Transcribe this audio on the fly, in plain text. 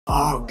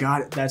Oh,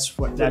 got it.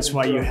 That's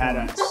why you had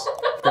us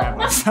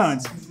grab our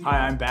phones. Hi,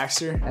 I'm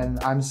Baxter. And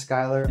I'm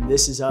Skyler. And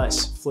this is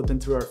us flipping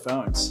through our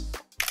phones.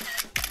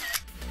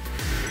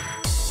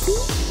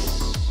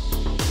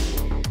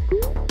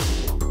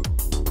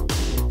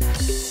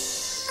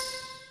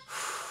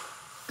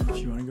 If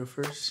you want to go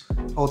first.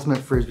 Ultimate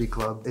Frisbee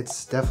Club.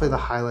 It's definitely the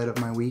highlight of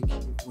my week.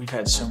 We've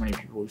had so many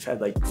people. We've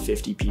had like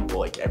 50 people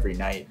like every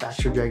night.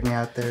 Baxter dragged me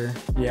out there.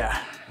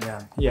 Yeah,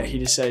 he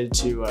decided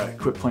to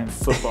quit playing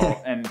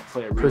football and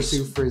play a race.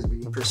 Pursue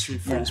Frisbee. Pursue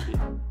Frisbee.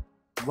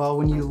 Well,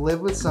 when you live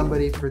with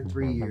somebody for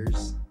 3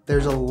 years,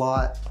 there's a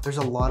lot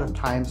of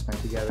time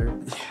spent together.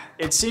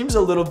 It seems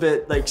a little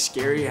bit like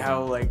scary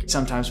how like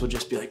sometimes we'll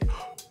just be like,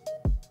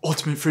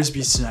 Ultimate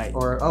Frisbees tonight.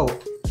 Or, oh,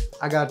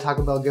 I got a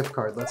Taco Bell gift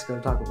card. Let's go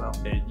to Taco Bell.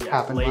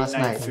 Happened late last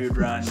night night. Food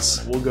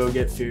runs. We'll go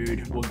get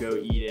food. We'll go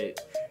eat it.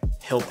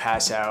 He'll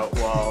pass out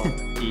while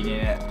eating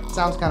it.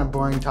 Sounds kind of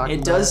boring talking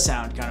about it. It does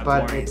sound kind of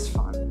boring. But it's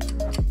fun.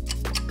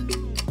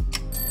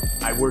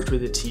 I worked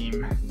with a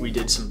team. We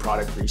did some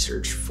product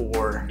research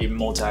for a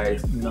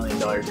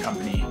multi-million-dollar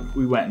company.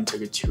 We went and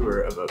took a tour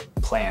of a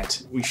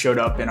plant. We showed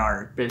up in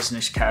our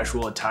business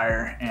casual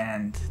attire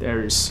and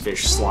there's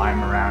fish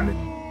slime around it.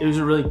 It was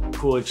a really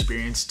cool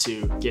experience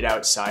to get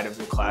outside of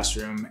the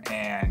classroom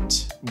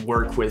and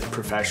work with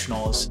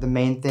professionals. The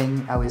main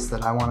thing, at least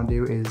that I want to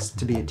do, is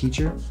to be a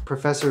teacher.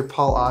 Professor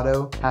Paul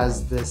Otto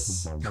has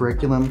this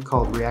curriculum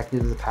called Reacting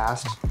to the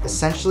Past.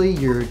 Essentially,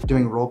 you're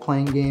doing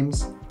role-playing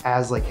games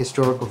as like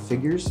historical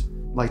figures,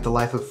 like the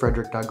life of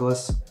Frederick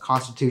Douglass,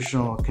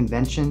 Constitutional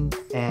Convention,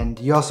 and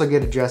you also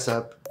get to dress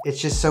up.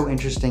 It's just so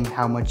interesting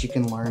how much you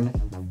can learn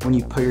when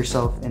you put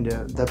yourself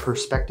into the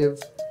perspective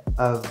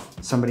of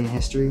somebody in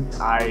history.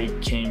 I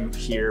came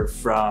here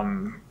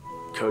from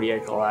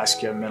Kodiak,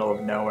 Alaska, middle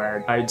of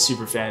nowhere. I had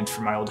superfans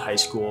from my old high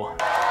school.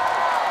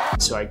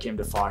 So I came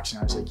to Fox and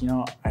I was like, you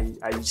know,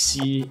 I've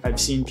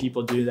seen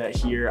people do that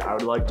here. I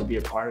would like to be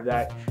a part of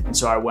that. And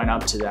so I went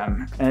up to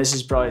them. And this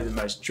is probably the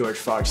most George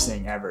Fox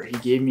thing ever. He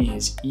gave me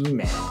his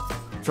email.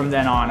 From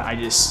then on,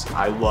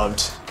 I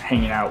loved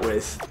hanging out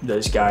with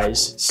those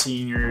guys,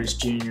 seniors,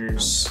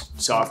 juniors,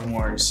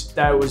 sophomores.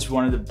 That was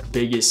one of the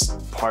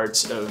biggest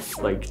parts of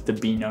like the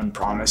Be Known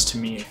promise to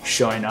me,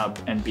 showing up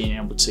and being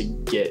able to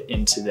get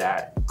into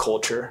that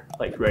culture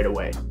like right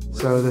away.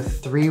 So the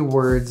 3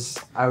 words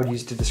I would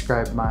use to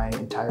describe my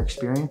entire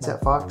experience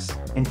at Fox: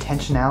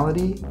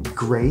 intentionality,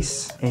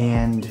 grace,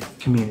 and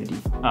community.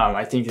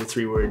 I think the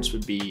 3 words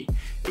would be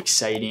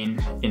exciting,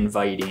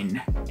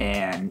 inviting,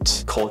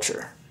 and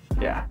culture.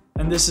 Yeah.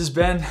 And this has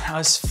been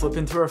us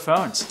flipping through our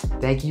phones.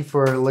 Thank you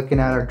for looking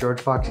at our George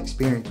Fox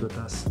experience with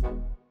us.